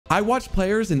I watched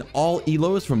players in all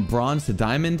elos from bronze to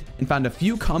diamond and found a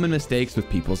few common mistakes with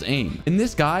people's aim. In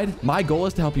this guide, my goal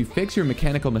is to help you fix your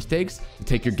mechanical mistakes to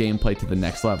take your gameplay to the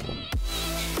next level.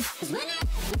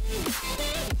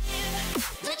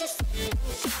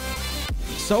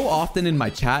 So often in my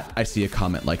chat, I see a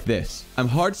comment like this: I'm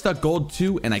hard stuck gold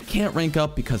 2 and I can't rank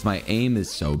up because my aim is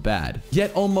so bad.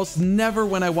 Yet almost never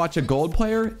when I watch a gold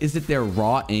player is it their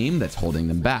raw aim that's holding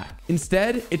them back.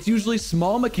 Instead, it's usually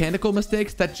small mechanical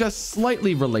mistakes that just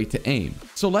slightly relate to aim.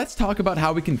 So let's talk about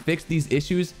how we can fix these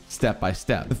issues step by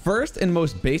step. The first and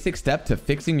most basic step to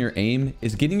fixing your aim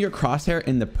is getting your crosshair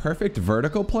in the perfect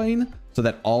vertical plane so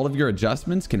that all of your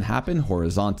adjustments can happen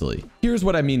horizontally. Here's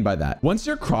what I mean by that. Once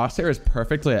your crosshair is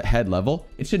perfectly at head level,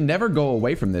 it should never go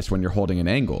away from this when you're holding an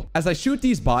angle. As I shoot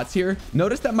these bots here,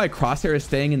 notice that my crosshair is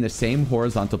staying in the same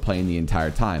horizontal plane the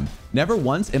entire time. Never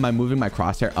once am I moving my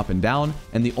crosshair up and down,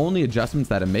 and the only adjustments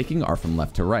that I'm making are from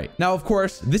left to right. Now, of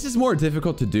course, this is more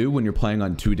difficult to do when you're playing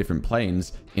on 2 different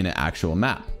planes in an actual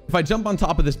map. If I jump on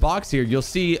top of this box here, you'll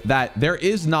see that there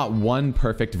is not one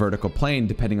perfect vertical plane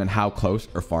depending on how close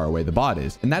or far away the bot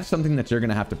is. And that's something that you're going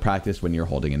to have to practice when you're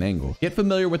holding an angle. Get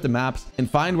familiar with the maps and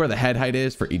find where the head height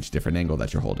is for each different angle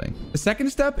that you're holding. The second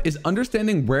step is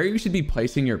understanding where you should be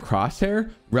placing your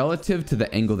crosshair relative to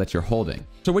the angle that you're holding.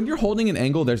 So when you're holding an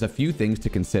angle, there's a few things to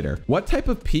consider. What type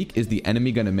of peek is the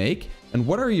enemy going to make? And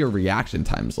what are your reaction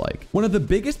times like? One of the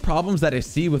biggest problems that I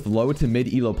see with low to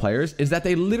mid elo players is that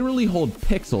they literally hold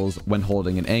pixels when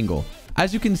holding an angle.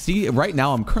 As you can see right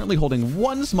now, I'm currently holding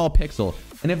one small pixel.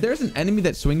 And if there's an enemy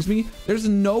that swings me, there's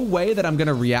no way that I'm going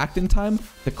to react in time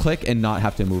to click and not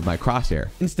have to move my crosshair.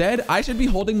 Instead, I should be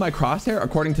holding my crosshair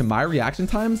according to my reaction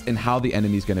times and how the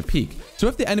enemy is going to peek. So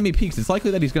if the enemy peeks, it's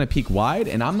likely that he's going to peek wide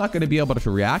and I'm not going to be able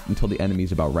to react until the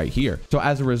enemy's about right here. So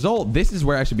as a result, this is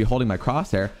where I should be holding my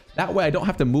crosshair. That way I don't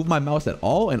have to move my mouse at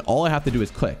all and all I have to do is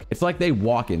click. It's like they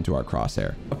walk into our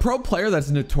crosshair. A pro player that's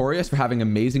notorious for having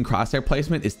amazing crosshair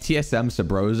placement is TSM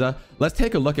Sabrosa. Let's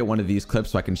take a look at one of these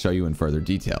clips so I can show you in further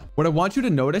detail. What I want you to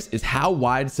notice is how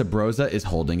wide Sabrosa is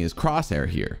holding his crosshair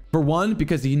here. For one,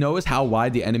 because he knows how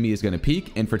wide the enemy is going to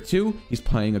peek, and for two, he's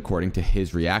playing according to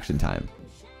his reaction time.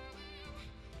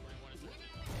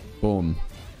 Boom,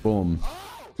 boom.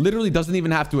 Literally doesn't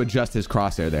even have to adjust his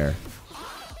crosshair there.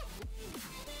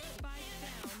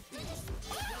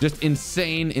 Just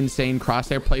insane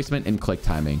crosshair placement and click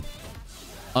timing.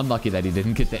 Unlucky that he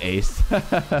didn't get the ace.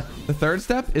 The third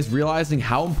step is realizing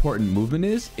how important movement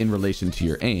is in relation to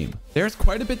your aim. There's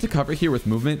quite a bit to cover here with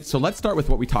movement, so let's start with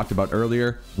what we talked about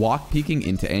earlier, walk peeking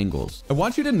into angles. I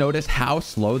want you to notice how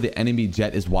slow the enemy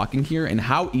jet is walking here and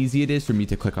how easy it is for me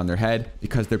to click on their head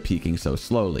because they're peeking so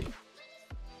slowly.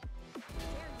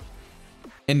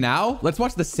 And now let's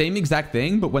watch the same exact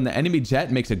thing, but when the enemy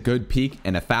jet makes a good peek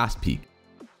and a fast peek.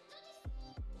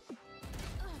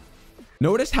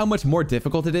 Notice how much more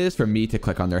difficult it is for me to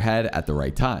click on their head at the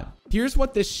right time. Here's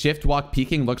what this shift walk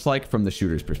peeking looks like from the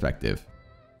shooter's perspective.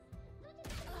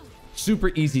 Super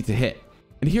easy to hit.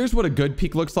 And here's what a good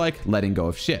peek looks like letting go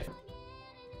of shift.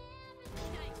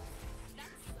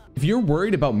 If you're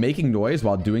worried about making noise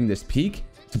while doing this peek,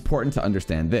 it's important to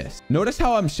understand this. Notice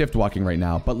how I'm shift walking right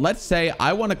now, but let's say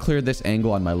I want to clear this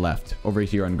angle on my left over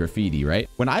here on graffiti, right?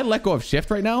 When I let go of shift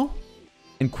right now,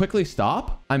 and quickly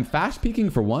stop, I'm fast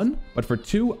peeking for one, but for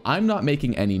two, I'm not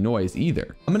making any noise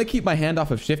either. I'm gonna keep my hand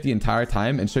off of shift the entire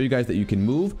time and show you guys that you can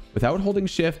move without holding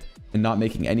shift and not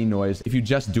making any noise if you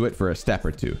just do it for a step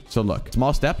or two. So look,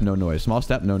 small step, no noise, small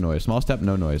step, no noise, small step,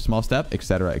 no noise, small step,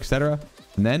 etc., etc.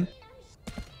 And then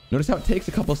notice how it takes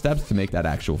a couple steps to make that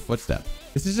actual footstep.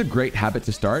 This is a great habit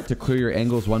to start to clear your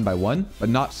angles one by one, but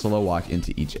not slow walk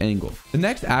into each angle. The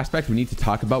next aspect we need to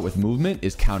talk about with movement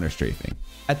is counter strafing.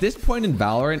 At this point in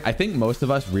Valorant, I think most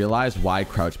of us realize why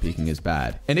crouch peeking is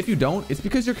bad. And if you don't, it's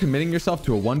because you're committing yourself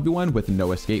to a 1v1 with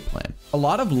no escape plan. A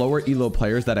lot of lower elo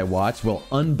players that I watch will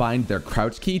unbind their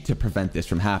crouch key to prevent this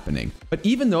from happening. But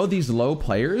even though these low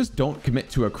players don't commit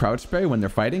to a crouch spray when they're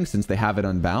fighting since they have it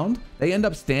unbound, they end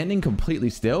up standing completely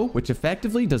still, which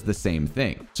effectively does the same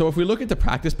thing. So if we look at the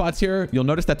practice bots here, you'll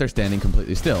notice that they're standing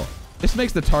completely still. This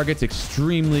makes the targets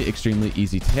extremely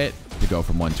easy to hit to go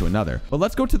from one to another. But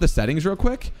let's go to the settings real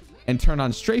quick and turn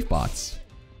on strafe bots.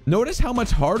 Notice how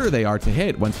much harder they are to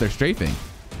hit once they're strafing.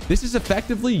 This is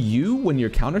effectively you when you're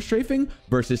counter strafing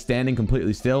versus standing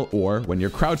completely still or when you're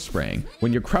crouch spraying.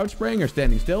 When you're crouch spraying or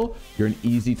standing still, you're an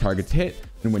easy target to hit.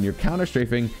 And when you're counter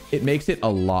strafing, it makes it a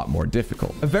lot more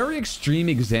difficult. A very extreme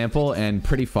example and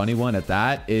pretty funny one at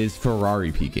that is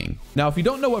Ferrari peeking. Now, if you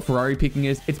don't know what Ferrari peeking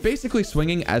is, it's basically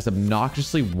swinging as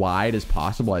obnoxiously wide as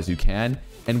possible as you can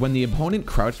And when the opponent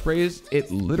crouch sprays, it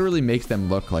literally makes them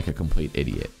look like a complete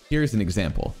idiot. Here's an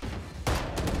example.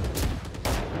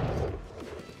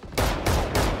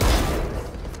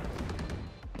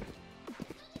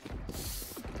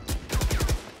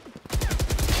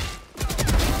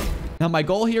 Now, my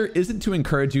goal here isn't to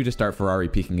encourage you to start Ferrari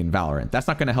peeking in Valorant. That's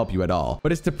not going to help you at all.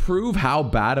 But it's to prove how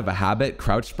bad of a habit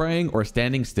crouch spraying or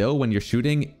standing still when you're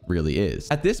shooting really is.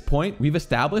 At this point, we've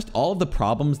established all of the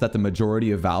problems that the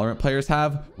majority of Valorant players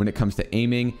have when it comes to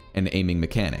aiming and aiming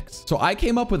mechanics. So I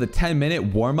came up with a 10-minute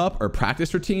warm-up or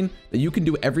practice routine that you can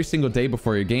do every single day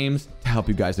before your games to help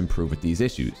you guys improve with these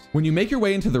issues. When you make your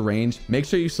way into the range, make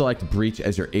sure you select Breach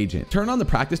as your agent. Turn on the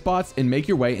practice bots and make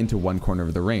your way into one corner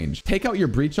of the range. Take out your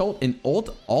Breach ult and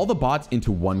ult all the bots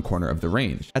into one corner of the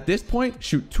range. At this point,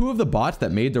 shoot 2 of the bots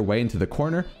that made their way into the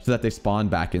corner so that they spawn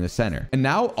back in the center. And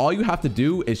now all you have to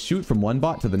do is shoot from one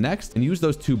bot to the next and use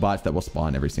those 2 bots that will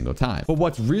spawn every single time. But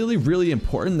what's really, really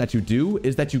important that you do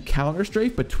is that you counter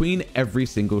strafe between every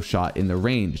single shot in the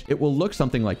range. It will look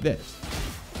something like this.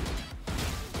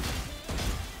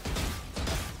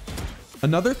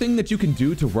 Another thing that you can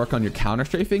do to work on your counter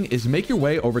strafing is make your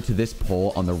way over to this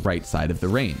pole on the right side of the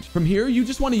range. From here, you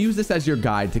just want to use this as your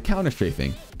guide to counter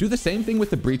strafing. Do the same thing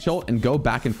with the Breach ult and go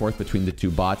back and forth between the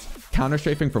 2 bots, counter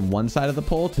strafing from one side of the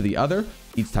pole to the other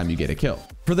each time you get a kill.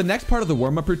 For the next part of the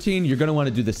warm-up routine, you're going to want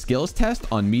to do the skills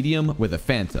test on medium with a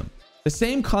phantom. The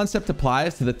same concept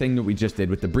applies to the thing that we just did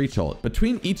with the Breach ult.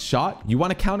 Between each shot, you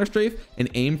want to counter strafe and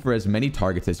aim for as many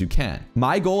targets as you can.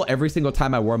 My goal every single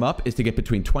time I warm up is to get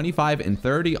between 25 and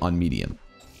 30 on medium.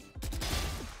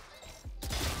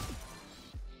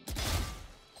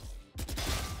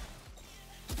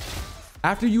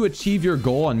 After you achieve your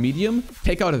goal on medium,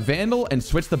 take out a Vandal and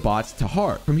switch the bots to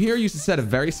hard. From here, you should set a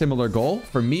very similar goal.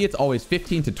 For me, it's always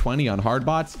 15 to 20 on hard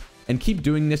bots, and keep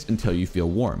doing this until you feel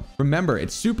warm. Remember,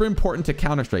 it's super important to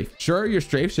counter strafe. Sure, your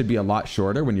strafe should be a lot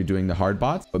shorter when you're doing the hard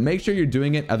bots, but make sure you're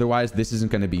doing it, otherwise this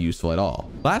isn't going to be useful at all.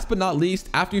 Last but not least,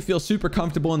 after you feel super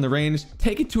comfortable in the range,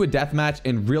 take it to a deathmatch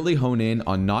and really hone in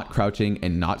on not crouching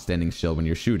and not standing still when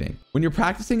you're shooting. When you're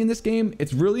practicing in this game,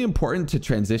 it's really important to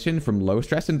transition from low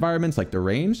stress environments like the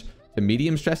range to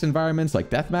medium stress environments like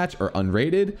deathmatch or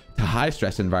unrated to high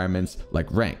stress environments like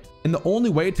ranked. And the only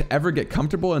way to ever get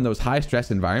comfortable in those high stress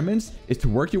environments is to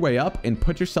work your way up and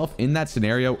put yourself in that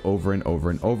scenario over and over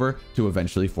and over to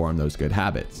eventually form those good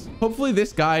habits. Hopefully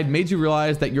this guide made you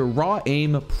realize that your raw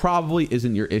aim probably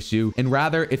isn't your issue, and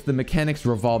rather it's the mechanics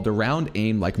revolved around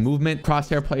aim like movement,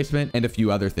 crosshair placement, and a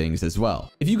few other things as well.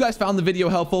 If you guys found the video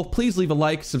helpful, please leave a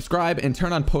like, subscribe, and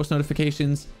turn on post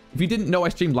notifications. If you didn't know, I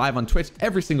stream live on Twitch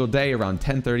every single day around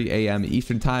 10:30 a.m.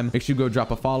 Eastern time. Make sure you go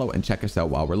drop a follow and check us out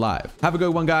while we're live. Have a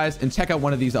good one, guys, and check out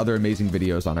one of these other amazing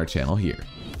videos on our channel here.